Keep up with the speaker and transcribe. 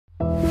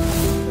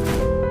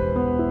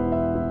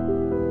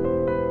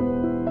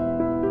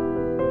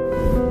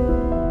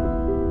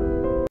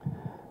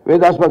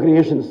వేదాస్వ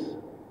creations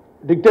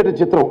dictator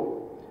చిత్రం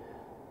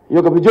ఈ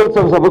యొక్క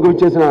విజయోత్సవ సభకు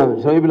ఇచ్చేసిన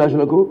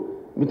శ్రేయోభిలాషులకు,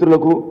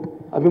 మిత్రులకు,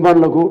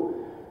 అభిమానులకు,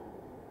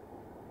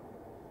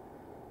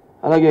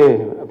 అలాగే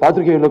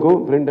పాత్రికేయులకు,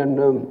 ప్రింట్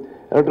అండ్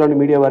ఎలక్ట్రానిక్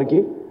మీడియా వారికి,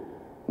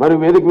 మరియు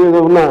వేదిక మీద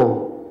ఉన్న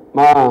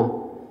మా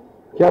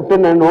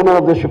captain and owner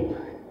of the ship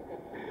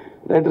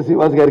director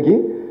Srivas గారికి,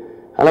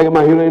 అలాగే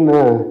మా హీరోయిన్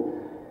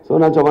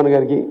సోనాల్ చౌహాన్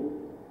గారికి,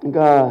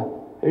 ఇంకా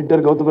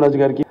ఎడిటర్ గౌతమ్ రాజు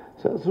గారికి,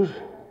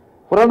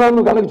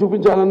 పురాణాలను కళ్ళకి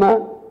చూపించాలన్నా,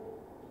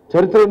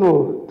 చరిత్రను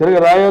తిరగ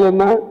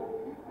రాయాలన్నా,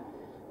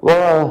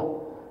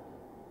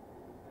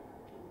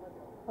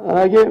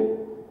 అలాగే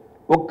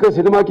ఒక్క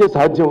సినిమాకే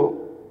సాధ్యం.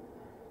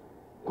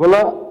 కుల,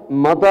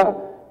 మత,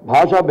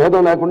 భాషా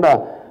భేదం లేకుండా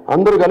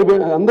అందరూ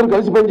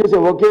కలిసి పనిచేసే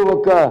ఒకే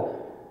ఒక్క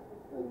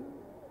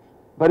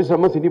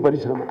పరిశ్రమ సినీ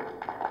పరిశ్రమ.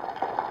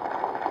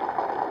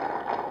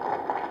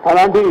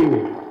 అలాంటి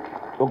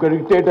ఒక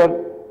డిక్టేటర్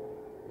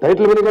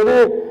టైటిల్ వినగానే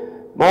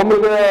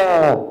మామూలుగా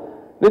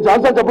నేను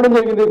చాలాసార్లు చెప్పడం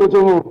జరిగింది,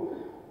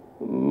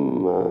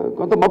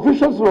 కొంత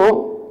అఫీషియల్స్లో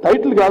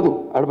టైటిల్ కాదు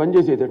ఆడ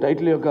పనిచేసేది,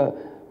 టైటిల్ యొక్క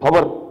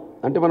పవర్.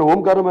 అంటే మనం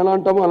ఓంకారం ఎలా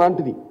అంటామో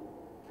అలాంటిది.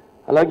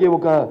 అలాగే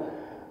ఒక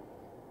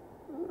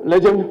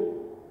లెజెండ్,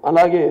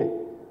 అలాగే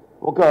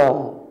ఒక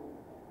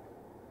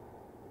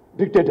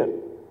డిక్టేటర్.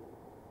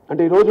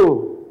 అంటే ఈరోజు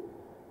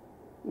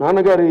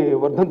నాన్నగారి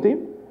వర్ధంతి,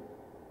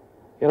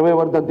 20వ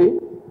వర్ధంతి.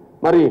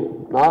 మరి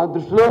నా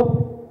దృష్టిలో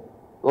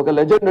ఒక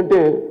లెజెండ్ అంటే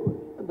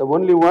ద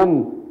ఓన్లీ వన్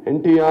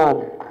ఎన్టీఆర్.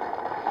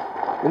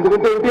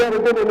 ఎందుకంటే ఎన్టీఆర్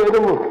అంటే నేను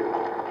ఏదో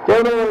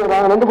కేవలం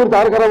నందమూరి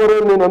తారక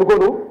రామారావు నేను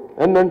అనుకోను.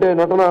 అంటే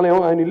నటనాలయం,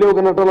 ఆయన ఇల్లే ఒక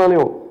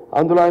నటనాలయం.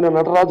 అందులో ఆయన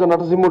నటరాజ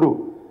నటసింహుడు.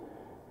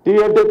 టీ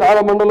అంటే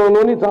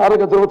తారమండలంలోని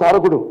తారకతో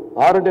తారకుడు.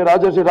 ఆర్ అంటే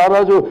రాజర్షి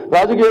రారాజు,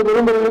 రాజకీయ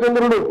దురంబర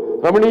యుగంధరుడు,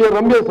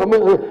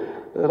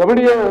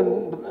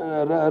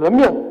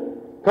 రమ్య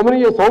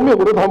కమనీయ సౌమ్య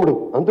గురుధాముడు.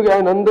 అందుకే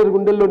ఆయన అందరి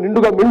గుండెల్లో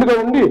నిండుగా మెండుగా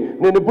ఉండి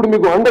నేను ఎప్పుడు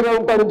మీకు అండగా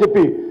ఉంటానని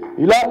చెప్పి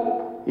ఇలా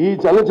ఈ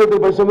చలనచిత్ర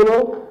పరిశ్రమలో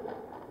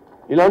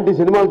ఇలాంటి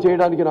సినిమాలు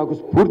చేయడానికి నాకు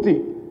స్ఫూర్తి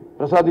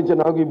ప్రసాదించిన,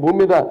 నాకు ఈ భూమి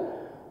మీద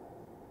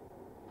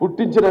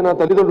పుట్టించిన నా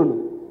తల్లిదండ్రులు.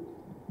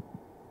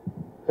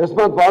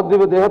 యస్మాత్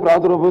పార్థివ దేహ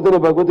ప్రాతుర్భూతన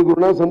భగవతి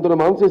గురుణ సంతుల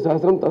మాంసే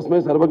సహస్రం తస్మై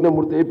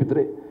సర్వజ్ఞమూర్తే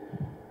పిత్రే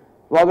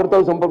వాగర్త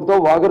సంపర్కతో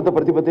వాగర్త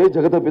ప్రతిపతే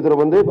జగత పితర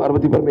వందే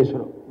పార్వతీ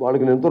పరమేశ్వరం.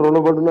 వాళ్ళకి నేను ఎంతో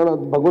రుణపడున్నాను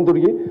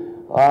భగవంతుడికి.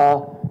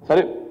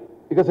 సరే,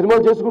 ఇక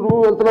సినిమాలు చేసుకుంటూ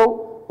వెళ్తున్నాం.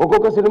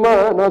 ఒక్కొక్క సినిమా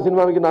నా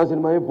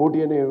సినిమాయే పోటీ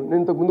అని నేను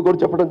ఇంతకుముందు కూడా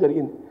చెప్పడం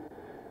జరిగింది.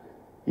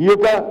 ఈ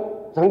యొక్క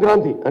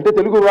సంక్రాంతి అంటే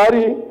తెలుగు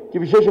వారికి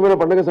విశేషమైన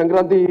పండుగ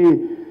సంక్రాంతి.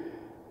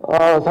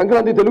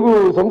 సంక్రాంతి తెలుగు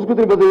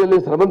సంస్కృతిని బదిలే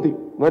స్రవంతి.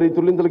 మరి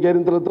తుల్లింతల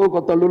కేరింతలతో,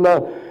 కొత్త అల్లుళ్ళ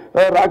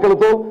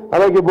రాకలతో,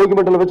 అలాగే భోగి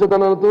మంటల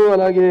వెచ్చతనాలతో,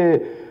 అలాగే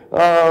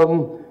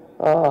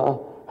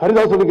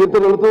హరిదాసుల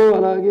కీర్తనలతో,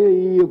 అలాగే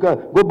ఈ యొక్క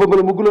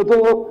గొబ్బెమ్మల ముగ్గులతో,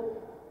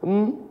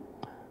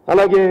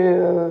 అలాగే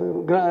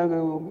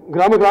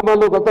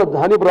గ్రామాల్లో కొత్త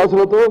ధాన్యపు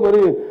రాసులతో,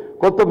 మరి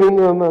కొత్త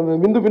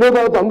విందు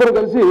వినోదాలతో అందరూ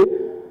కలిసి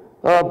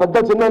పెద్ద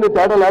చిన్నాన్ని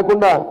తేడా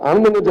లేకుండా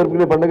ఆనందంగా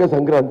జరుపుకునే పండుగ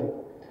సంక్రాంతి.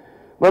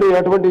 మరి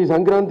అటువంటి ఈ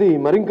సంక్రాంతి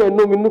మరింకా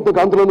ఎన్నో వినూత్న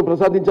కాంతులను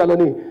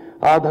ప్రసాదించాలని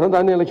ఆ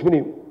ధనధాన్య లక్ష్మిని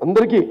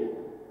అందరికీ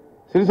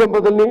సిరి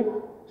సంపదల్ని,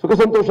 సుఖ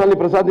సంతోషాలని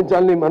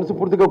ప్రసాదించాలని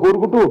మనస్ఫూర్తిగా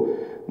కోరుకుంటూ,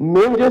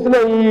 మేము చేసిన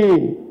ఈ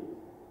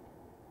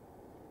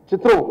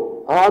చిత్రం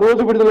ఆ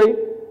రోజు విడుదలై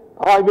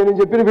నేను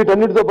చెప్పిన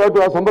వీటన్నిటితో పాటు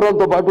ఆ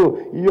సంబరాలతో పాటు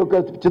ఈ యొక్క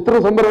చిత్ర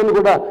సంబరాన్ని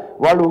కూడా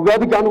వాళ్ళు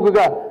ఉగాది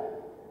కానుకగా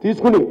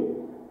తీసుకుని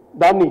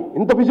దాన్ని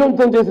ఇంత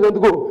విజయవంతం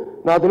చేసినందుకు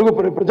నా తెలుగు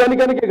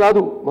ప్రజానికానికే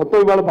కాదు, మొత్తం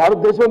ఇవాళ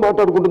భారతదేశమే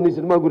మాట్లాడుకుంటుంది ఈ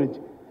సినిమా గురించి.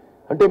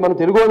 అంటే మన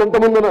తెలుగు వాళ్ళు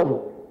ఎంతమంది ఉన్నారు?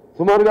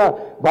 సుమారుగా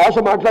భాష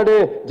మాట్లాడే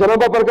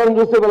జనాభా ప్రకారం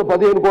చూస్తే వాళ్ళ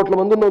 15 కోట్ల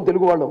మంది ఉన్నాం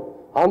తెలుగు వాళ్ళం.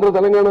 ఆంధ్ర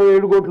తెలంగాణ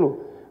 7 కోట్లు,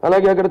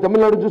 అలాగే అక్కడ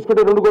తమిళనాడు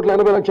చూసుకుంటే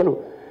 2,80,00,000,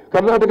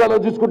 కర్ణాటకలో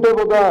చూసుకుంటే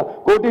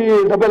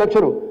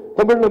 1,70,00,000,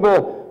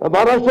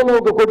 మహారాష్ట్రలో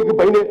 1 కోటికి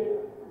పైనే,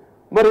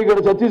 మరి ఇక్కడ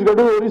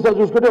ఛత్తీస్గఢ్, ఒరిస్సా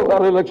చూసుకుంటే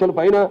 60 లక్షల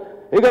పైన,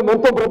 ఇక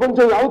మొత్తం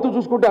ప్రపంచం యావత్తు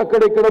చూసుకుంటే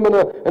అక్కడ ఇక్కడ మన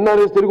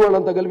ఎన్ఆర్ఎస్ తెలుగు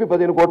వాళ్ళంతా కలిపి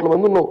 15 కోట్ల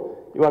మంది ఉన్నాం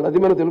ఇవాళ. అది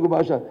మన తెలుగు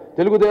భాష.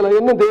 తెలుగుదేల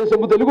ఎన్న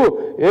దేశము తెలుగు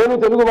ఏను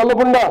తెలుగు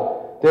వల్లపుండా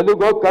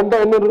తెలుగు కంట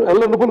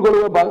ఎల్ల నృపులు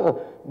కొలువ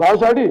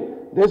భాషాడి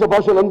దేశ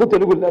భాషలందు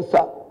తెలుగు లెస్స.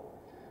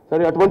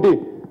 సరే, అటువంటి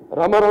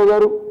రామారావు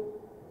గారు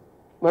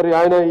మరి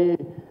ఆయన ఈ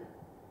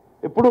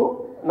ఎప్పుడు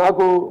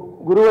నాకు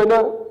గురువైన,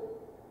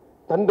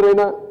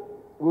 తండ్రైన,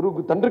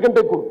 తండ్రి కంటే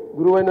ఎక్కువ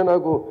గురువైన,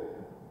 నాకు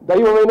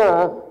దైవమైన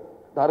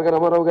తారక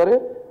రామారావు గారే.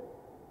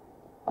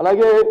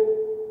 అలాగే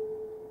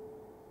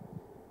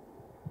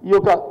ఈ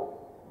యొక్క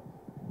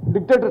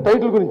డిక్టేటర్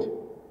టైటిల్ గురించి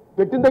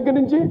పెట్టిన దగ్గర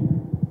నుంచి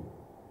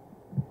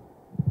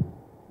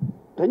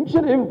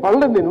టెన్షన్ ఏమి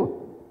పడలేదు. నేను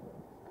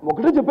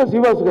ఒకటే చెప్పాను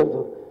శ్రీవాస్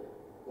గారితో,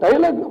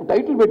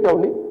 టైటిల్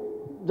పెట్టామండి,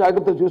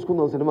 జాగ్రత్తగా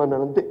చూసుకుందాం సినిమా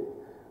అన్నాను, అంతే.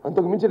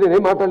 అంతకు మించి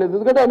నేనేం మాట్లాడలేదు.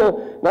 ఎందుకంటే ఆయన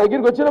నా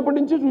దగ్గరికి వచ్చినప్పటి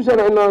నుంచి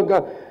చూశాను ఆయన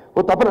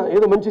ఓ తపన,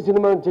 ఏదో మంచి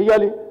సినిమా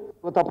చెయ్యాలి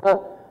ఓ తపన.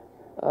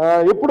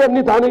 ఎప్పుడు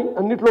అన్నీ తానే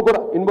అన్నిట్లో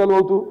కూడా ఇన్వాల్వ్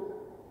అవుతూ,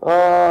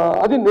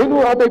 అది నేను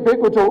ఆ టైపే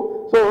కొంచెం.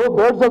 So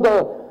birds of the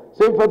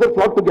same feather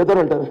flock together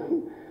అంటారు.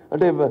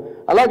 అంటే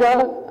అలాగా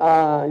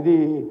ఇది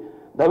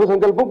దైవ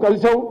సంకల్పం.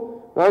 కలిసాం.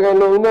 నాకు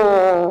ఆయనలో ఉన్న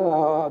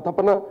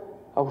తపన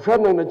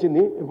హుషారు నాకు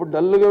నచ్చింది. ఇప్పుడు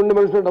డల్గా ఉండే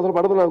మనిషి అసలు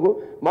పడదు నాకు.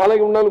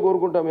 మాలాగే ఉండాలని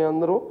కోరుకుంటాం మేము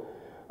అందరం.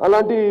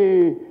 అలాంటి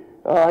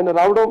ఆయన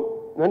రావడం,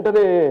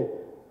 వెంటనే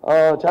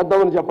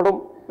చేద్దామని చెప్పడం,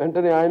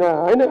 వెంటనే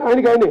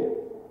ఆయనకి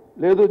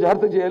లేదు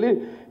జాగ్రత్త చేయాలి,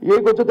 ఏ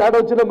కొంచెం తేడా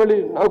వచ్చినా మళ్ళీ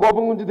నా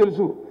కోపం గురించి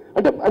తెలుసు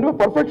అంటే ఆయన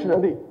పర్ఫెక్షన్,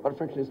 అది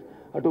పర్ఫెక్షనిస్ట్.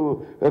 అటు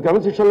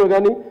క్రమశిక్షణలో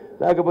కానీ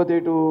లేకపోతే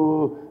ఇటు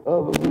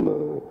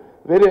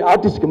వేరే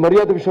ఆర్టిస్ట్కి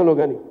మర్యాద విషయంలో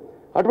కానీ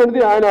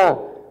అటువంటిది ఆయన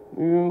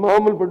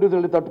మామూలు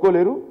ప్రొడ్యూసర్లు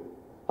తట్టుకోలేరు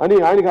అని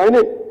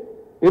ఆయనే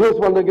ఈరోజు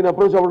వాళ్ళ దగ్గర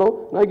అప్రోచ్ అవ్వడం,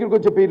 నా దగ్గరికి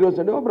వచ్చే ఈరోజు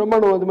అంటే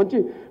బ్రహ్మాండం. అది మంచి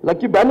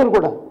లక్కీ బ్యానర్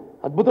కూడా.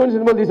 అద్భుతమైన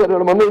సినిమాలు తీశారు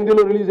వాళ్ళు. మొన్న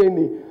హిందీలో రిలీజ్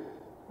అయింది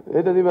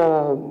ఏదది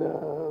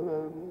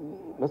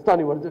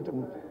మస్తాని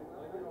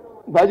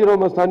బాజీరావు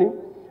మస్తాని.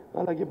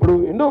 అలాగే ఇప్పుడు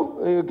ఎన్నో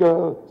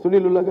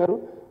సునీలుల్లా గారు,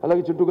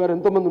 అలాగే చుట్టూ గారు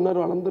ఎంతోమంది ఉన్నారు.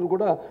 వాళ్ళందరూ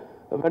కూడా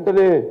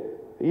వెంటనే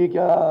ఈ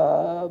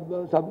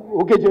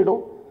ఓకే చేయడం,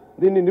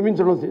 దీన్ని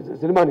నిర్మించడం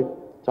సినిమాని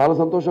చాలా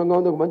సంతోషంగా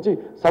ఉంది. ఒక మంచి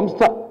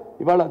సంస్థ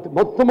ఇవాళ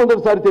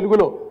మొట్టమొదటిసారి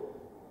తెలుగులో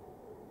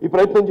ఈ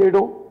ప్రయత్నం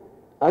చేయడం,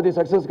 అది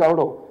సక్సెస్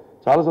కావడం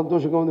చాలా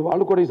సంతోషంగా ఉంది.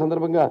 వాళ్ళు కూడా ఈ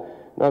సందర్భంగా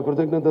నా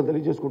కృతజ్ఞతలు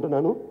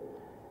తెలియజేసుకుంటున్నాను.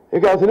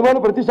 ఇక ఆ సినిమాలో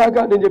ప్రతి శాఖ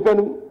నేను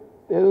చెప్పాను,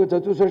 ఏదో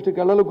చతుశ్రేష్ఠి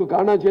కళలకు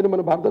కారణా చేయని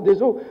మన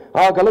భారతదేశం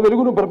ఆ కళ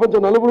వెలుగును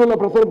ప్రపంచం నలుగురులా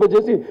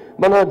ప్రసరింపజేసి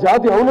మన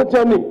జాతి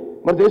ఔన్నత్యాన్ని,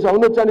 మన దేశ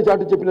ఔన్నత్యాన్ని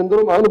చాటి చెప్పిన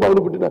ఎందరో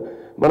మహానుభావులు పుట్టిన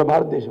మన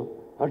భారతదేశం.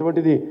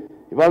 అటువంటిది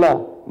ఇవాళ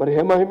మరి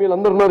హేమాహిమీలు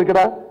అందరూ ఉన్నారు ఇక్కడ.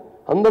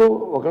 అందరూ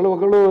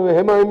ఒకళ్ళు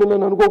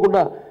హేమాహిమీలను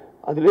అనుకోకుండా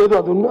అది లేదు,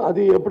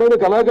 అది ఎప్పుడైనా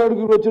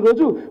కళాకారుడికి వచ్చిన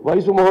రోజు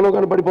వయసు మొహంలో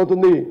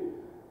కనపడిపోతుంది.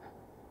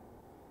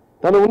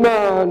 తను ఉన్న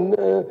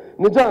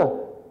నిజ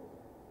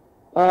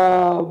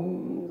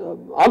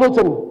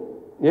ఆలోచన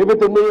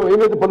ఏవైతే ఉన్నాయో,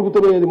 ఏవైతే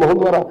పలుకుతున్నాయో అది మొహం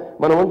ద్వారా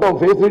మనం అంటాం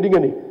ఫేస్ రీడింగ్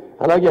అని.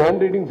 అలాగే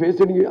హ్యాండ్ రీడింగ్, ఫేస్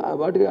రీడింగ్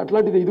వాటికి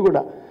అట్లాంటిది ఇది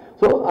కూడా.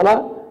 సో అలా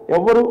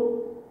ఎవరు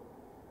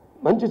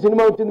మంచి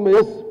సినిమా వచ్చింది,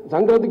 ఎస్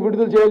సంక్రాంతికి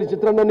విడుదల చేయాలి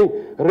చిత్రాన్ని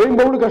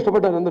రెయిన్బోవుడు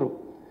కష్టపడ్డారు అందరూ.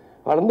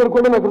 వాళ్ళందరూ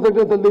కూడా నా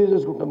కృతజ్ఞతలు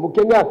తెలియజేసుకుంటాం.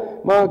 ముఖ్యంగా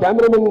మా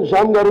కెమెరామెన్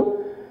శ్యామ్ గారు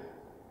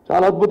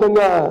చాలా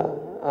అద్భుతంగా,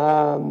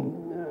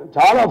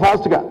 చాలా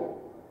ఫాస్ట్గా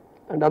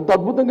అండ్ అంత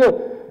అద్భుతంగా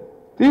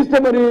తీస్తే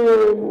మరి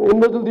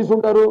ఎన్ని రోజులు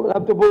తీసుకుంటారు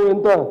లేకపోతే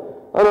ఎంత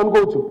అని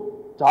అనుకోవచ్చు.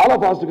 చాలా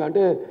ఫాస్ట్గా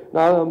అంటే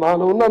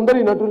మాలో ఉన్న అందరి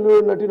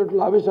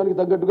నటీనటుల ఆవేశానికి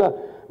తగ్గట్టుగా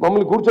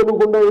మమ్మల్ని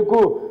కూర్చోనివ్వకుండా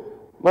ఎక్కువ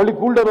మళ్ళీ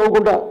కూల్ డౌన్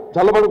అవ్వకుండా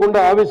చల్లబడకుండా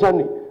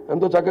ఆవేశాన్ని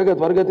ఎంతో చక్కగా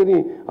త్వరగతిని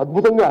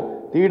అద్భుతంగా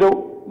తీయడం,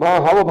 మా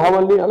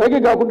హావభావాల్ని అలాగే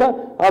కాకుండా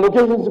ఆ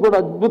లొకేషన్స్ కూడా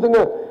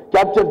అద్భుతంగా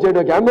క్యాప్చర్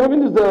చేయడం.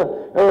 Cameraman is the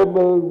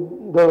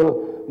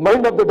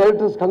mind of the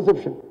directors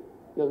conception.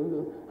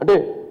 అంటే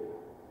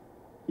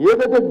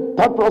ఏదైతే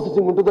థాట్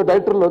ప్రాసెసింగ్ ఉంటుందో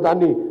డైరెక్టర్లో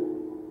దాన్ని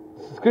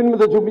స్క్రీన్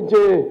మీద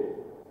చూపించే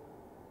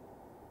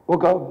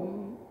ఒక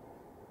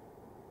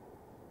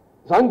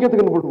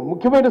సాంకేతిక నిపుణుడు,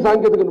 ముఖ్యమైన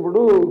సాంకేతిక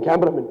నిపుణుడు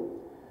కెమెరామెన్.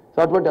 సో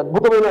అటువంటి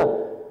అద్భుతమైన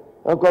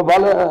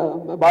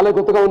బాలయ్య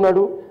కొత్తగా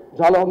ఉన్నాడు,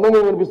 చాలా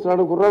అందంగా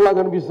కనిపిస్తున్నాడు, గుర్రాల్లా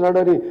కనిపిస్తున్నాడు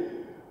అని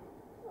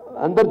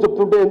అందరు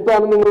చెప్తుంటే ఎంత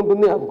ఆనందంగా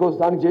ఉంటుంది. అఫ్కోర్స్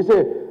దానికి చేసే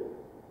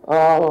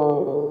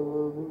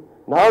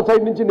నా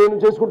సైడ్ నుంచి నేను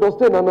చేసుకుంటూ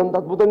వస్తే నన్ను అంత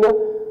అద్భుతంగా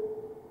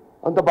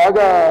అంత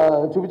బాగా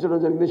చూపించడం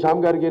జరిగింది.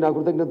 శ్యామ్ గారికి నా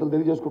కృతజ్ఞతలు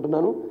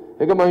తెలియజేసుకుంటున్నాను.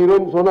 ఇక మా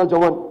heroine Sonal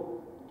Chauhan,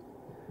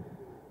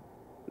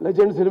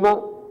 legend cinema.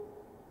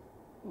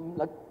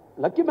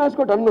 Lucky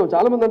మ్యాస్కోట్ అన్ను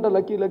చాలామంది అంటారు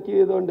లక్కీ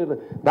ఏదో అంటే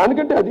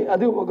దానికంటే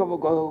అది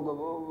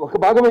ఒక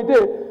భాగం అయితే,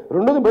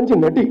 రెండోది మంచి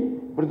నటి.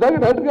 ఇప్పుడు దాకా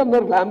డైరెక్టర్ గారు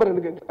అన్నారు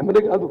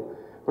గ్లామరే కాదు.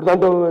 ఇప్పుడు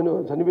దాంట్లో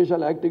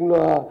సన్నివేశాలు, యాక్టింగ్లో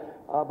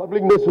ఆ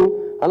పబ్లిక్నెస్,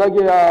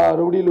 అలాగే ఆ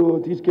రౌడీలు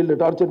తీసుకెళ్ళి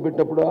టార్చర్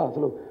పెట్టినప్పుడు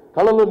అసలు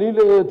కళ్ళల్లో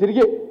నీళ్ళు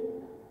తిరిగే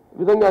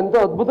విధంగా ఎంతో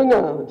అద్భుతంగా,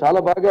 చాలా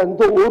బాగా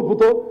ఎంతో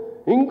ఓర్పుతో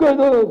ఇంకో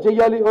ఏదో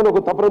చెయ్యాలి అని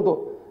ఒక తపనంతో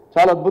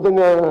చాలా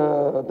అద్భుతంగా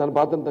తన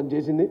పాత్రను తను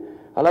చేసింది.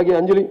 అలాగే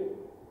అంజలి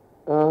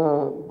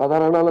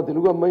 16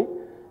 తెలుగు అమ్మాయి,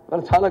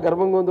 మరి చాలా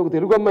గర్వంగా ఉంది. ఒక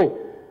తెలుగు అమ్మాయి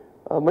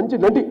మంచి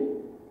నటి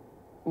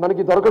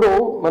మనకి దొరకడం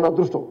మన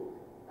అదృష్టం.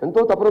 ఎంతో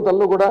తపన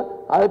తనలో కూడా.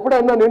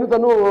 ఎప్పుడైనా నేను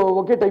తను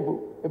ఒకే టైపు,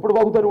 ఎప్పుడు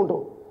బాగుతూనే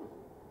ఉంటాం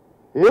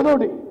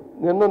ఏదోటి.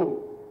 నిన్నను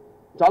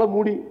చాలా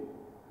మూడి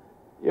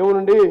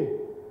ఏమోనండి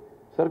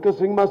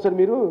సర్కస్ రింగ్ మాస్టర్,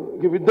 మీరు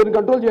ఇక ఇద్దరిని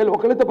కంట్రోల్ చేయాలి,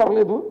 ఒకళ్ళైతే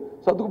పర్లేదు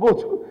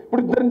సర్దుకుపోవచ్చు,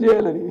 ఇప్పుడు ఇద్దరిని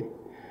చేయాలని.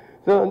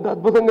 సో అంత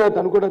అద్భుతంగా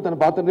తను కూడా తన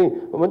పాత్రని,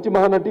 మంచి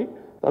మహానటి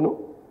తను.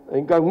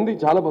 ఇంకా ఉంది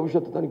చాలా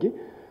భవిష్యత్తు తనకి,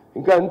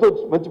 ఇంకా ఎంతో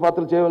మంచి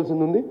పాత్రలు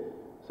చేయవలసింది ఉంది.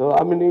 సో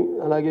ఆమెని,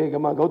 అలాగే ఇక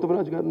మా గౌతమ్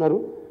రాజు గారు ఉన్నారు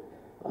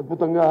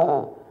అద్భుతంగా.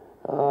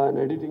 ఆయన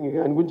ఎడిటింగ్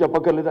ఆయన గురించి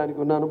చెప్పక్కర్లేదు, ఆయనకు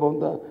ఉన్న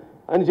అనుభవంతో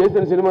ఆయన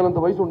చేసిన సినిమాలు అంత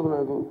వయసు ఉండదు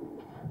నాకు.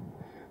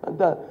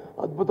 అంత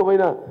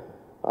అద్భుతమైన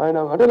ఆయన.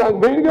 అంటే నాకు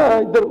మెయిన్గా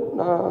ఇద్దరు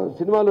నా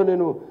సినిమాలో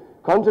నేను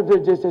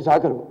కాన్సన్ట్రేట్ చేసే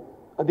శాఖలు,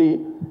 అది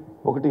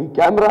ఒకటి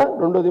కెమెరా,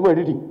 రెండోదేమో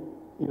ఎడిటింగ్.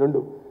 ఈ రెండు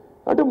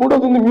అంటే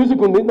మూడోది ఉంది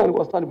మ్యూజిక్ ఉంది, దానికి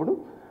వస్తాను ఇప్పుడు.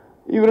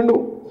 ఇవి రెండు.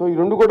 సో ఈ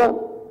రెండు కూడా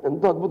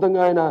ఎంతో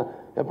అద్భుతంగా ఆయన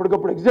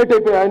ఎప్పటికప్పుడు ఎగ్జైట్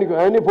అయిపోయి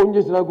ఆయనే ఫోన్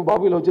చేసి నాకు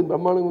బాబు ఇలా వచ్చింది,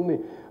 బ్రహ్మాండంగా ఉంది,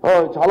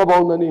 చాలా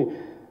బాగుందని.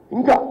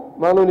 ఇంకా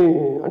మాలోని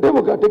అంటే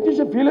ఒక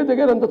టెక్నీషియన్ ఫీల్ అయితే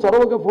కానీ అంత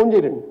చొరవగా ఫోన్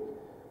చేయరండి.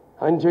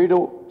 ఆయన చేయడం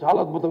చాలా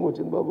అద్భుతంగా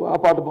వచ్చింది బాబు, ఆ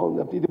పాట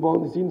బాగుంది, ఇది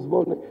బాగుంది, సీన్స్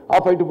బాగున్నాయి, ఆ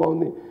ఫైట్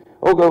బాగుంది,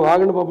 ఒక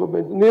ఆగండి బాబు,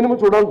 నేనేమో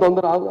చూడాలి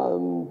తొందర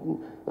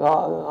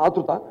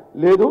ఆతృత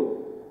లేదు,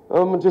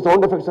 మంచి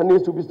సౌండ్ ఎఫెక్ట్స్ అన్నీ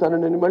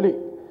చూపిస్తానని నేను మళ్ళీ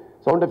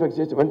సౌండ్ ఎఫెక్ట్స్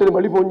చేసి వెంటనే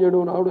మళ్ళీ ఫోన్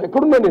చేయడం రావడం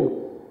ఎక్కడున్నా నేను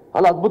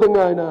అలా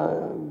అద్భుతంగా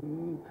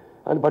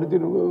ఆయన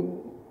పనితీరు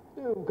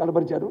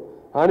కనపరిచారు.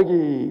 ఆయనకి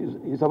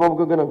ఈ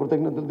సభాముఖంగా నా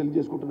కృతజ్ఞతలు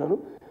తెలియజేసుకుంటున్నాను.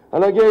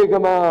 అలాగే ఇక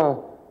మా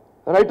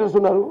రైటర్స్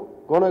ఉన్నారు,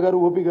 కోన గారు,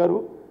 ఓపి గారు,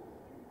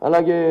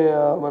 అలాగే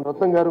మన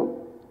రత్నం గారు,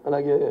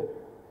 అలాగే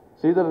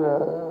శ్రీధర్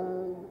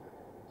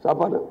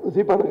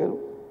సీపాన గారు,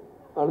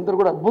 వాళ్ళందరూ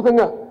కూడా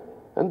అద్భుతంగా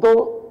ఎంతో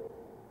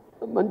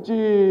మంచి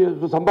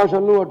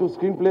సంభాషణలు, అటు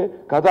స్క్రీన్ ప్లే,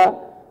 కథ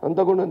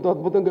అంతా కూడా ఎంతో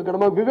అద్భుతంగా. ఇక్కడ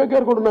మా వివేక్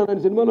గారు కూడా ఉన్నారు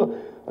ఆయన సినిమాలో.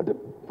 అంటే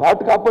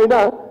పార్ట్ కాకపోయినా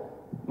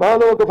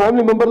మాలో ఒక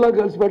ఫ్యామిలీ మెంబర్లా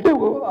కలిసి పెట్టి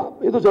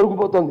ఏదో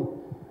జరిగిపోతుంది,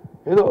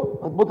 ఏదో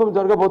అద్భుతం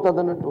జరగబోతుంది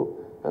అన్నట్టు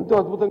ఎంతో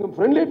అద్భుతంగా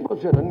ఫ్రెండ్లీ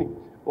అట్మాస్ఫియర్ అన్నీ.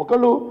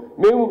 ఒకళ్ళు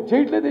మేము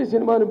చేయట్లేదు ఈ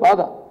సినిమా అని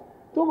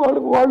బాధతో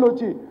వాళ్ళు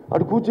వచ్చి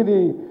అటు కూర్చుని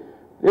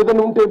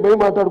ఏదైనా ఉంటే మేము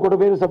మాట్లాడుకోవడం,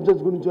 వేరే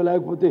సబ్జెక్ట్స్ గురించో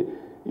లేకపోతే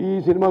ఈ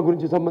సినిమా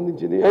గురించి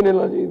సంబంధించింది ఆయన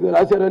ఇది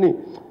రాశారని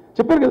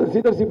చెప్పారు కదా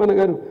శ్రీధర్ సీపన్న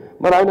గారు.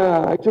 మరి ఆయన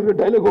యాక్చువల్గా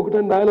డైలాగ్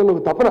ఒకటని రాయాలని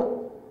ఒక తపన.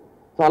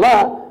 సో అలా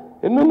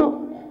ఎన్నెన్నో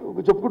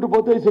చెప్పుకుంటూ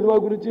పోతే ఈ సినిమా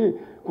గురించి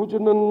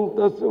కూర్చున్నంత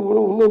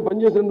ఉన్న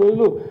పనిచేసిన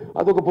రోజులు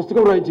అదొక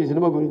పుస్తకం రాయించి ఈ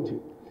సినిమా గురించి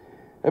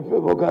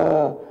ఒక.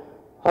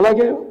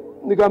 అలాగే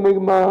ఇక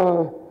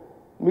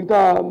మిగతా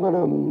మన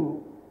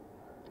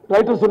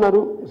రైటర్స్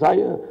ఉన్నారు,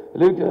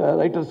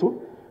 రైటర్సు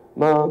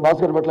మా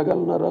భాస్కర్ భట్ల గారు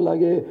ఉన్నారు,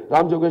 అలాగే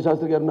రామ్ జోగేష్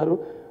శాస్త్రి గారు ఉన్నారు,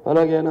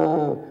 అలాగే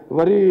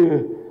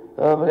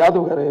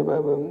యాదవ్ గారు,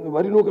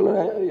 వరి నూకల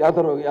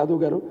యాదవ్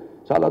గారు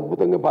చాలా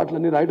అద్భుతంగా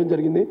పాటలన్నీ రాయడం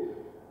జరిగింది.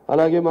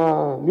 అలాగే మా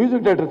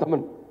మ్యూజిక్ డైరెక్టర్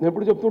తమన్, నేను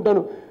ఎప్పుడు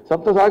చెప్తుంటాను,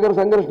 సప్తసాగర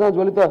సంఘర్షణ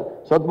జ్వలిత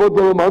సద్బోధ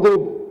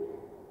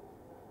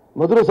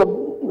మధుర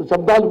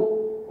శబ్దాలు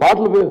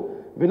పాటలు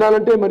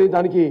వినాలంటే మరి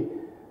దానికి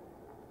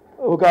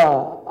ఒక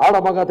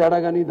ఆడమగ తేడా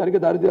కానీ, దానికి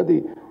దారిద్ర్యాది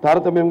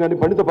తారతమ్యం కానీ,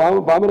 పండిత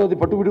పామరాది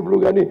పట్టుబిడుపులు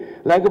కానీ,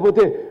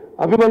 లేకపోతే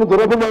అభిమాన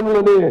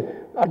దురభిమానులని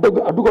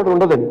అడ్డుకోవడం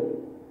ఉండదని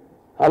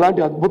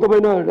అలాంటి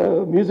అద్భుతమైన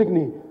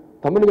మ్యూజిక్ని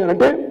తమన్ గారు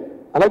అంటే,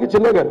 అలాగే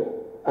చిన్న గారు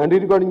ఆయన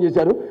రీరికార్డింగ్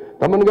చేశారు.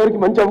 తమన్ గారికి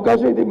మంచి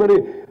అవకాశం ఇది. మరి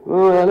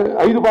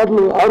 6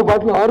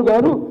 పాటలు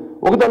గారు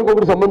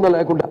ఒకదానికొకటి సంబంధం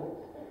లేకుండా,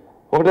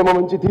 ఒకటేమో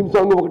మంచి థీమ్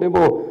సాంగ్,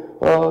 ఒకటేమో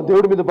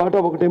దేవుడి మీద పాట,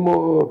 ఒకటేమో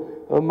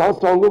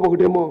మాస్ సాంగ్,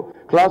 ఒకటేమో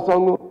క్లాస్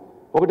సాంగ్,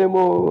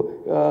 ఒకటేమో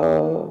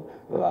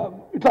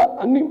ఇట్లా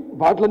అన్ని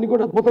పాటలన్నీ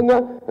కూడా అద్భుతంగా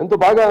ఎంతో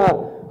బాగా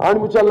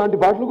ఆణిముత్యాల లాంటి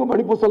పాటలకు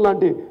మణిపూసల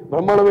లాంటి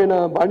బ్రహ్మాండమైన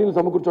బాణీలు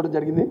సమకూర్చడం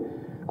జరిగింది.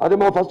 అదే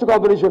మా ఫస్ట్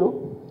కాంబినేషను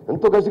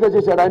ఎంతో కసిగా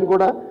చేశాడు ఆయన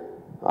కూడా.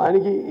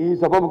 ఆయనకి ఈ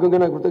సభాముఖంగా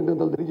నా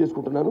కృతజ్ఞతలు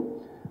తెలియజేసుకుంటున్నాను.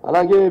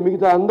 అలాగే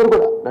మిగతా అందరూ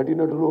కూడా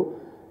నటీనటులు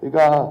ఇక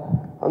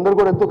అందరూ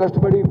కూడా ఎంతో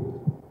కష్టపడి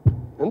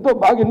ఎంతో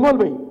బాగా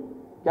ఇన్వాల్వ్ అయ్యి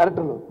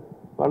క్యారెక్టర్లో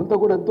వాళ్ళంతా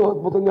కూడా ఎంతో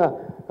అద్భుతంగా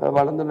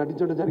వాళ్ళందరూ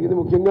నటించడం జరిగింది.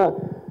 ముఖ్యంగా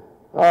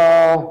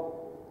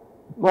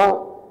మా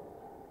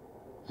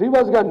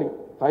శ్రీవాస్ గారిని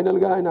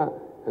ఫైనల్గా ఆయన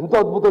ఎంతో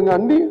అద్భుతంగా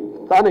అన్నీ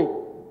తానే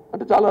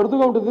అంటే చాలా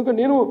అరుదుగా ఉంటుంది.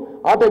 ఎందుకంటే నేను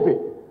ఆ టైపే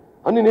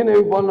అన్నీ నేనే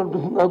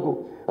అయిపోవాలంటుంది నాకు.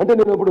 అంటే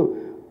నేను అప్పుడు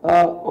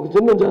ఒక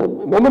చిన్న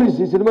మెమరీస్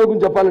ఈ సినిమా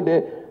గురించి చెప్పాలంటే,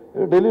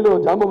 ఢిల్లీలో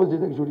జామా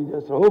మస్జిద్ దగ్గర షూటింగ్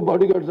చేస్తాను.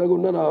 బాడీ గార్డ్స్ లాగా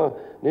ఉన్నారా,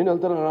 నేను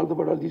వెళ్తాను, వాళ్ళతో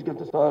పాటు వాళ్ళు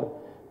తీసుకెళ్తా సార్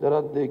జరా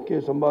దేక్కే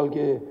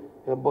సంభాల్కే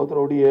బహుత్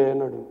రౌడీయే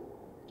అన్నాడు.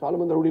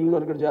 చాలామంది రౌడీలు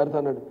ఉన్నారు ఇక్కడ జాగ్రత్త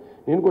అన్నాడు.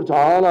 నేను కూడా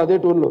చాలా అదే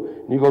టోన్లో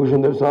నీకు ఒక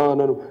విషయం తెలుసా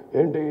అన్నాను.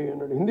 ఏంటి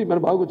అన్నాడు. హిందీ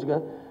మరి బాగొచ్చుగా.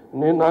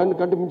 నేను నాన్న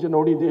కంటే మించిన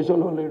రౌడీ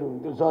దేశంలో లేడు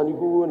తెలుసా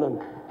నీకు అన్నాను.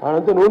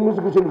 ఆడంతా నోరు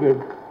మూసి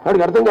కూర్చొనిపోయాడు.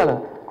 ఆడికి అర్థం కాదా.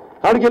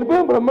 ఆడికి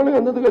వెళ్ళిపోయాం బ్రహ్మాండంగా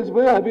అందరితో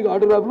కలిసిపోయి హ్యాపీగా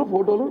ఆటోగ్రాఫ్లు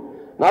ఫోటోలు.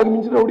 నాకు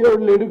మించిన రౌడీ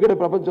ఎవడు లేడు ఇక్కడ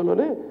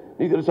ప్రపంచంలోనే,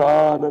 నీకు తెలుసా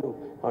అన్నాను.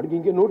 ఆడికి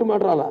ఇంకే నోటు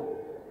మాట రాలా.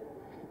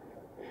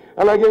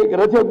 అలాగే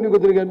రతి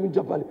అగ్నిగోత్రి గారి గురించి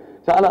చెప్పాలి.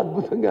 చాలా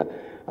అద్భుతంగా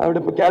ఆవిడ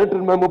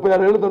క్యారెక్టర్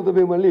 36 ఏళ్ళ తర్వాత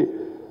మేము మళ్ళీ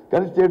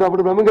కలిసి చేయడం.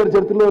 అప్పుడు బ్రహ్మగారి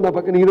చరిత్రలో నా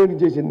పక్కన హీరోయిన్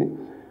చేసింది.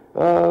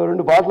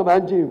 2 పాటలు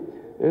మంచి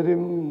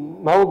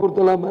మామ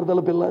కుర్తల మరదల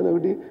పిల్ల అని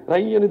ఒకటి,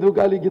 రై అని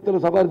దూకాలి గిత్తలు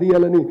సవారు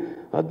తీయాలని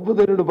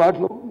అద్భుతమైన 2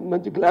 పాటలు,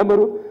 మంచి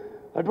గ్లామరు.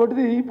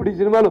 అటువంటిది ఇప్పుడు ఈ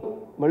సినిమాలో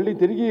మళ్ళీ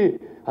తిరిగి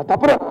ఆ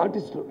తపన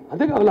ఆర్టిస్టులు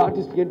అదే కావాలి.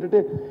 ఆర్టిస్ట్కి ఏంటంటే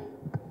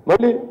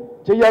మళ్ళీ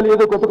చెయ్యాలి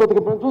ఏదో కొత్త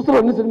చూస్తున్నాం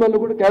అన్ని సినిమాల్లో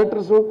కూడా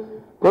క్యారెక్టర్స్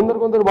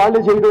కొందరు వాళ్ళే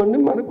చేయడం అని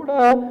మనకు కూడా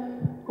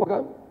ఒక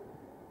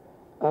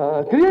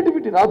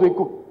క్రియేటివిటీ రాదు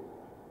ఎక్కువ.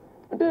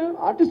 అంటే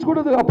ఆర్టిస్ట్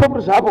కూడా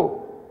అప్పుడప్పుడు శాపం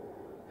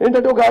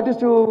ఏంటంటే, ఒక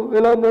ఆర్టిస్టు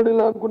ఎలా ఉన్నాడు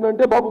ఇలా అనుకున్నా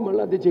అంటే బాబు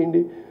మళ్ళీ అదే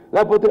చేయండి,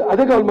 లేకపోతే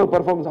అదే కావాలి మన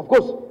పర్ఫార్మెన్స్.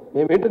 అఫ్కోర్స్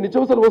మేము ఏంటంటే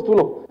నిత్యవసర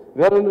వస్తువులం,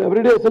 వేరే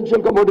ఎవ్రీడే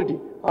ఎసెన్షియల్ కమోడిటీ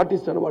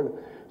ఆర్టిస్ట్ అనేవాళ్ళు.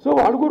 సో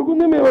వాడు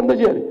కోరుకుందే మేము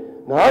అందజేయాలి.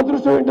 నా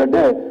అదృష్టం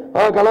ఏంటంటే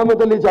ఆ కళామ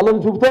తల్లి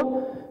చల్లని చూపుతాం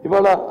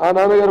ఇవాళ ఆ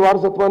నాన్నగారి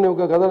వారసత్వాన్ని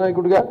ఒక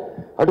కథానాయకుడిగా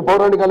అటు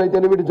పౌరాణికాలు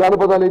అయితేనేమి, ఇటు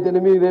జానపదాలు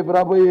అయితేనేమి, రేపు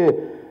రాబోయే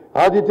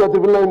ఆదిత్య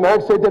 999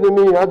 మ్యాక్స్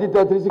అయితేనేమి,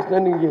 ఆదిత్య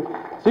 369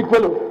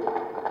 సీక్వెల్,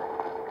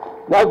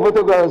 లేకపోతే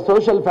ఒక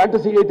సోషల్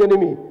ఫ్యాంటసీ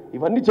అయితేనేమి,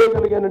 ఇవన్నీ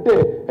చేయగలిగానంటే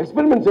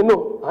ఎక్స్పెరిమెంట్స్ ఎన్నో.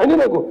 ఆయనే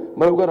నాకు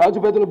మన ఒక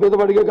రాజుపేదలు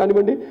పేదవాడిగా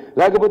కానివ్వండి,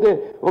 లేకపోతే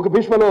ఒక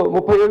భీష్మలో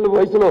 30 ఏళ్ళ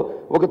వయసులో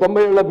ఒక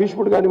 90 ఏళ్ళ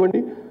భీష్ముడు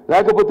కానివ్వండి,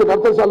 లేకపోతే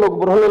నర్తనశాలలో ఒక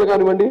బృహణలు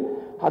కానివ్వండి,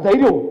 ఆ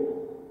ధైర్యం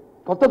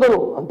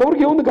కొత్తదనం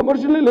అంతవరకు ఏముంది.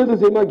 కమర్షియల్లే లేదు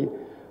సినిమాకి,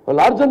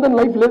 లార్జ్ అండ్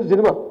లైఫ్ లేదు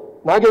సినిమా.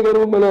 నాగే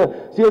గారు మన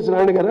సిఎస్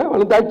నారాయణ గారు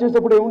వాళ్ళంతా యాక్ట్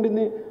చేసేటప్పుడు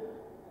ఏముండింది,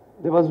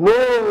 దే వాజ్ నో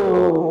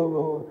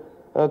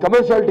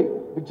కమర్షియాలిటీ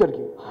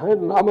పిక్చర్కి. ఆయన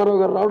రామారావు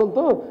గారు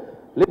రావడంతో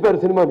లేపారు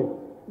సినిమాని.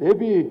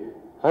 లేపి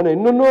ఆయన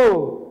ఎన్నెన్నో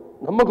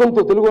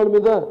నమ్మకంతో తెలుగు వాళ్ళ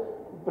మీద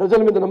ప్రజల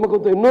మీద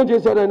నమ్మకంతో ఎన్నో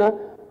చేశారు ఆయన.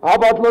 ఆ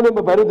బాటలోనే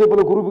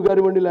భైరవదీపంలో కురుపు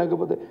గారివ్వండి,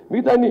 లేకపోతే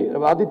మిగతాన్ని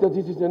ఆదిత్య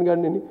తీసేసాను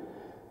కానీ నేను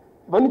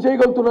ఇవన్నీ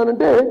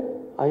చేయగలుగుతున్నానంటే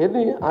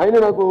అవన్నీ ఆయన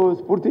నాకు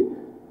స్ఫూర్తి.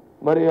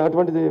 మరి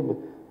అటువంటిది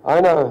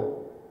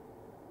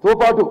ఆయనతో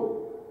పాటు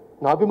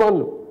నా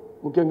అభిమానులు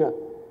ముఖ్యంగా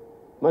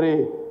మరి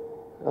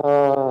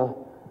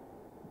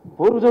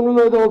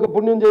పూర్వజన్మలో ఏదో ఒక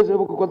పుణ్యం చేసే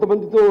ఒక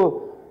కొంతమందితో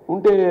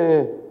ఉంటే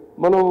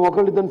మనం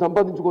ఒకళ్ళిద్దరిని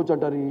సంపాదించుకోవచ్చు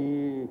అంటారు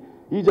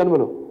ఈ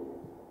జన్మలో.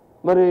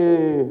 మరి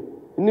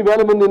ఇన్ని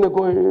వేల మంది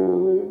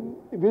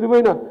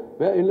విలువైన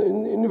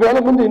ఇన్ని వేల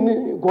మంది ఇన్ని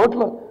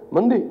కోట్ల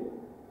మంది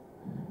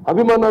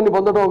అభిమానాన్ని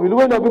పొందడం,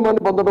 విలువైన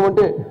అభిమానాన్ని పొందడం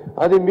అంటే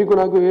అది మీకు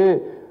నాకు ఏ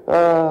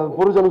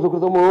పూర్వజన్మ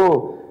సుకృతమో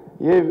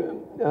ఏ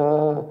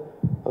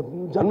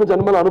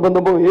జన్మల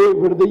అనుబంధమో ఏ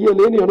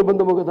విడదయ్యలేని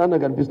అనుబంధమో కదా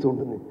నాకు అనిపిస్తూ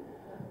ఉంటుంది.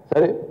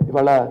 సరే,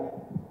 ఇవాళ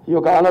ఈ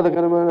యొక్క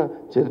ఆహ్లాదకరమైన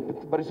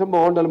పరిశ్రమ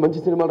బాగుండాలి, మంచి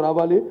సినిమాలు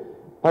రావాలి,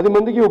 10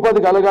 మందికి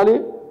ఉపాధి కలగాలి.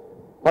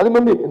 10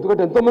 మంది,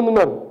 ఎందుకంటే ఎంతోమంది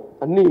ఉన్నారు,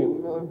 అన్ని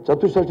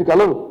చతుషష్టి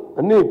కళలు,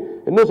 అన్ని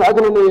ఎన్నో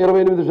శాఖలు ఉన్నాయి,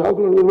 28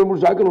 శాఖలు 23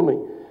 శాఖలు ఉన్నాయి.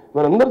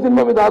 మనందరూ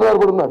సినిమా మీద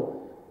ఆధారపడి ఉన్నారు.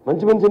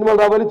 మంచి మంచి సినిమాలు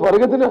రావాలి,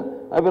 త్వరగతిన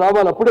అవి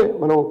రావాలి. అప్పుడే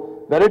మనం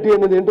వెరైటీ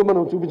అనేది ఏంటో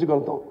మనం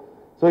చూపించగలుగుతాం.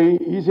 సో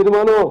ఈ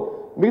సినిమాలో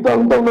మిగతా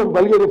అంతా ఉన్నారు.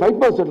 బల్గేరి fight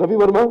master Ravi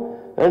Varma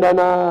and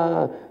ఆయన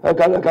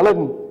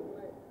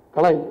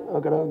కళాయి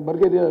అక్కడ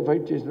బల్గేరి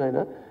ఫైట్ చేసిన ఆయన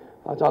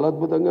చాలా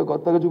అద్భుతంగా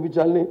కొత్తగా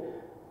చూపించాలని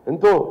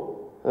ఎంతో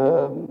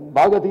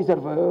బాగా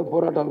తీశారు.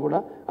 పోరాటాలు కూడా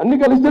అన్ని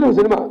కలిస్తేనే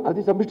సినిమా,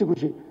 అది సమిష్టి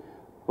కృషి.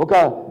 ఒక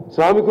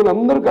శ్రామికులు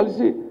అందరూ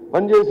కలిసి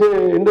పనిచేసే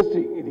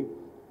ఇండస్ట్రీ ఇది.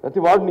 ప్రతి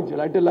వార్డు నుంచి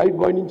లైట్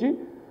బాయ్ నుంచి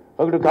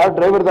అక్కడ కార్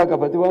డ్రైవర్ దాకా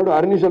ప్రతి వాడు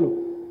 6 నిమిషాలు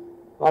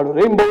వాడు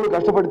రెయిన్బోలు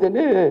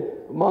కష్టపడితేనే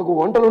మాకు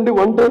వంట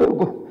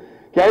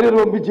క్యారియర్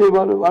పంపించే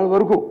వాళ్ళ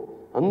వరకు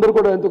అందరూ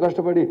కూడా ఎంతో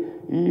కష్టపడి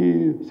ఈ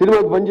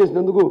సినిమాకి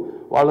పనిచేసినందుకు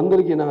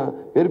వాళ్ళందరికీ నా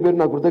పేరు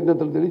నా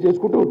కృతజ్ఞతలు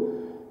తెలియజేసుకుంటూ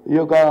ఈ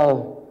యొక్క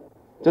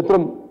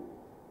చిత్రం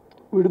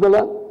విడుదల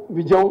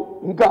విజయం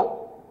ఇంకా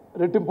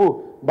రెట్టింపు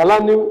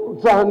బలాన్ని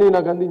ఉత్సాహాన్ని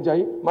నాకు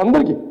అందించాయి. మా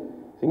అందరికీ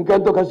ఇంకా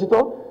ఎంతో కసితో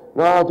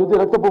నా తుది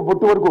రక్తపు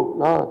బొట్టు వరకు,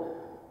 నా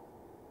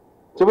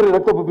చివరి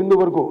రక్తపు బిందు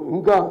వరకు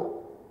ఇంకా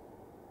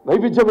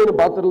వైవిధ్యమైన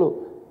పాత్రలు,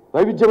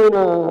 వైవిధ్యమైన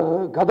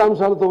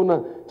కథాంశాలతో ఉన్న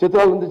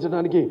చిత్రాలు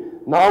అందించడానికి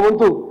మా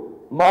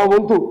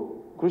వంతు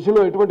కృషిలో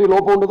ఎటువంటి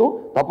లోపం ఉండదు.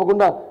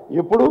 తప్పకుండా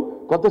ఎప్పుడు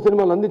కొత్త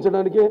సినిమాలు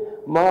అందించడానికే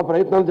మా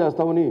ప్రయత్నాలు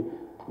చేస్తామని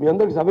మీ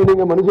అందరికీ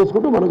సవినయంగా మనవి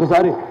చేసుకుంటూ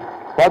మరొకసారి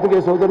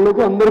పాత్రికేయ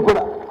సోదరులకు అందరూ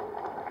కూడా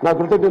నా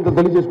కృతజ్ఞతలు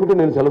తెలియజేసుకుంటూ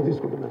నేను సెలవు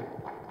తీసుకుంటున్నాను.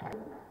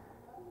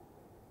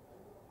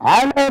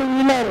 ఆళ్ళారు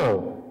వీళ్ళారు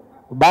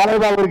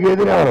బాలయ్యబాబుకి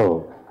ఎదిరారు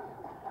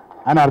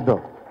అని అర్థం.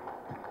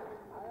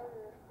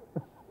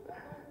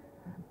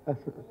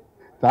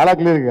 చాలా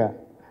క్లియర్గా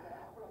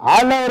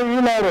ఆళ్ళారు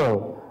వీళ్ళారు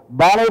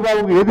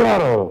బాలయ్యబాబుకి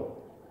ఎదిరారు,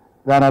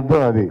 దాని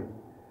అర్థం అది.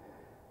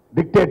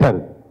 డిక్టేటర్,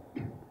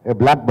 ఏ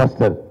బ్లాక్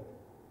బస్టర్.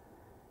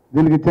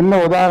 దీనికి చిన్న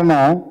ఉదాహరణ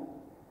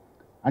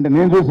అంటే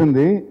నేను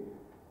చూసింది,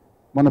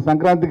 మన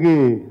సంక్రాంతికి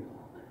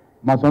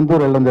మా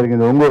సొంతూరు వెళ్ళడం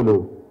జరిగింది, ఒంగోలు.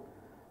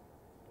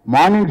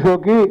 మార్నింగ్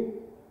షోకి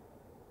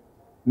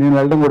నేను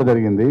వెళ్ళడం కూడా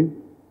జరిగింది.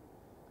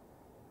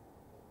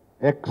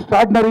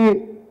 Extraordinary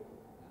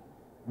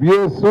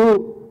views,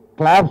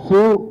 claps,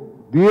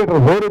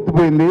 theatre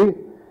హోరెత్తిపోయింది,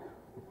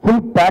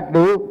 full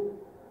packed.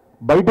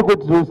 బయటకు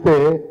వచ్చి చూస్తే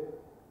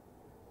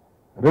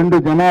 2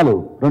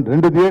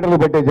 థియేటర్లు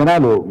పెట్టే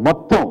జనాలు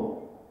మొత్తం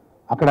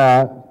అక్కడ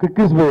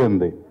కిక్కిసిపోయి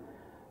ఉంది.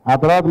 ఆ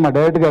తర్వాత మా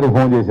డైరెక్టర్ గారికి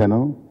ఫోన్ చేశాను,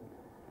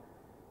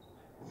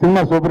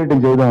 సినిమా సూపర్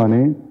హిట్టింగ్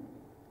చేద్దామని.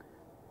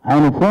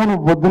 ఆయన ఫోన్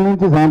పొద్దున్న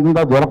నుంచి సాయంత్రం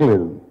దాకా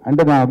దొరకలేదు.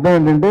 అంటే నా అర్థం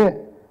ఏంటంటే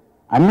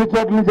అన్ని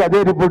చోట్ల నుంచి అదే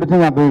రిపోర్ట్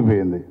వచ్చింది,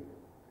 అర్థమైపోయింది.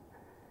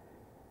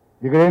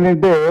 ఇక్కడ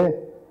ఏంటంటే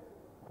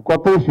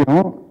కొత్త విషయం,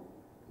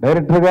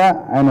 డైరెక్టర్గా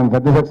ఆయన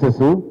పెద్ద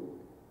సక్సెస్,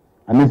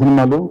 అన్ని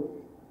సినిమాలు.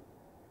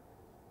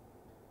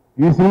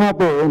 ఈ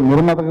సినిమాతో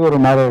నిర్మాతగా కూడా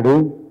మారాడు.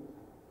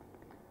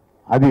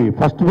 అది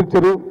ఫస్ట్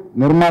పిక్చరు,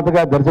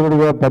 నిర్మాతగా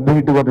దర్శకుడిగా పెద్ద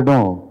హిట్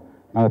కొట్టడం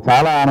నాకు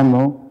చాలా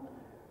ఆనందం.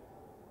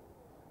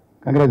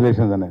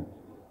 కంగ్రాచులేషన్స్ అన్నది.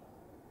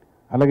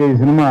 అలాగే ఈ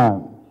సినిమా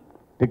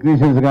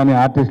టెక్నీషియన్స్ కానీ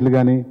ఆర్టిస్టులు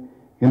కానీ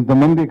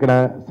ఇంతమంది ఇక్కడ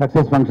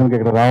సక్సెస్ ఫంక్షన్కి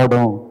ఇక్కడ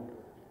రావడం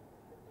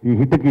ఈ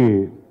హిట్కి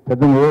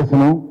పెద్ద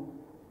నిదర్శనం.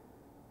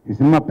 ఈ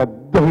సినిమా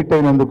పెద్ద హిట్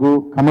అయినందుకు,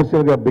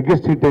 కమర్షియల్గా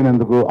బిగ్గెస్ట్ హిట్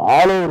అయినందుకు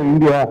all over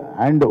India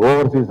and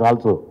overseas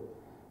also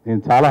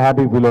నేను చాలా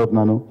హ్యాపీ ఫీల్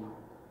అవుతున్నాను.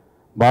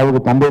 బాబుకి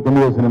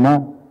 99వ సినిమా,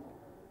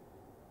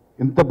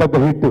 ఇంత పెద్ద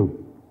hit,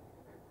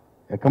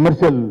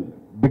 commercial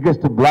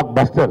biggest block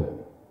buster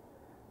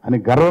అని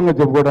గర్వంగా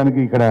చెప్పుకోవడానికి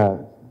ఇక్కడ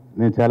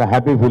నేను చాలా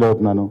హ్యాపీ ఫీల్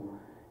అవుతున్నాను.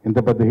 ఇంత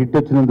పెద్ద హిట్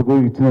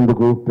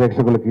ఇచ్చినందుకు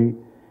ప్రేక్షకులకి,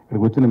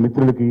 ఇక్కడికి వచ్చిన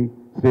మిత్రులకి,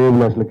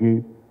 శ్రేయోభిలాషులకి,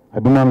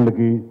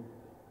 అభిమానులకి,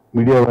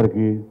 మీడియా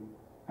వారికి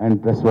అండ్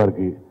ప్రెస్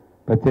వారికి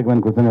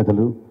ప్రత్యేకమైన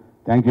కృతజ్ఞతలు.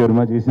 Thank you very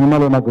much. ఈ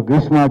సినిమాలో నాకు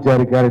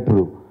గ్రీష్మాచారి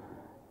క్యారెక్టరు,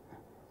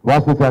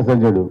 వాస్తు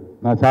శాస్త్రజ్ఞుడు,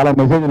 నాకు చాలా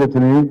మెసేజ్లు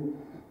వచ్చినాయి.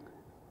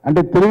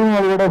 అంటే తెలుగు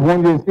వాళ్ళు కూడా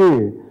ఫోన్ చేసి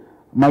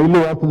మా ఇల్లు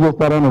వాస్తు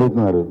చూస్తారా అని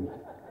అడుగుతున్నారు,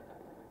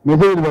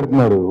 మెసేజ్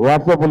పెడుతున్నారు,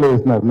 వాట్సాప్లో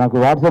వేస్తున్నారు. నాకు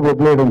వాట్సాప్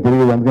రిప్లై వేయడం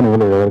తెలియదు, అందుకని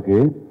ఇవ్వలేదు ఎవరికి.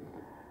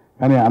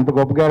 కానీ అంత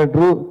గొప్ప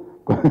క్యారెక్టరు.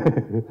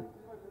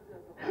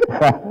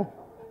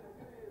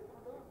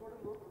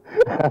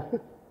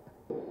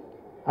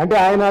 అంటే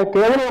ఆయన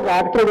కేవలం ఒక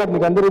యాక్టర్ కాదు,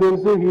 మీకు అందరూ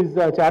తెలుసు. He's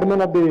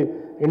chairman of the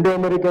Indo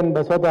American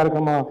Basava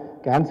Tarakamma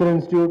cancer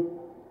institute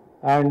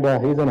and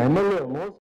he's an MLA.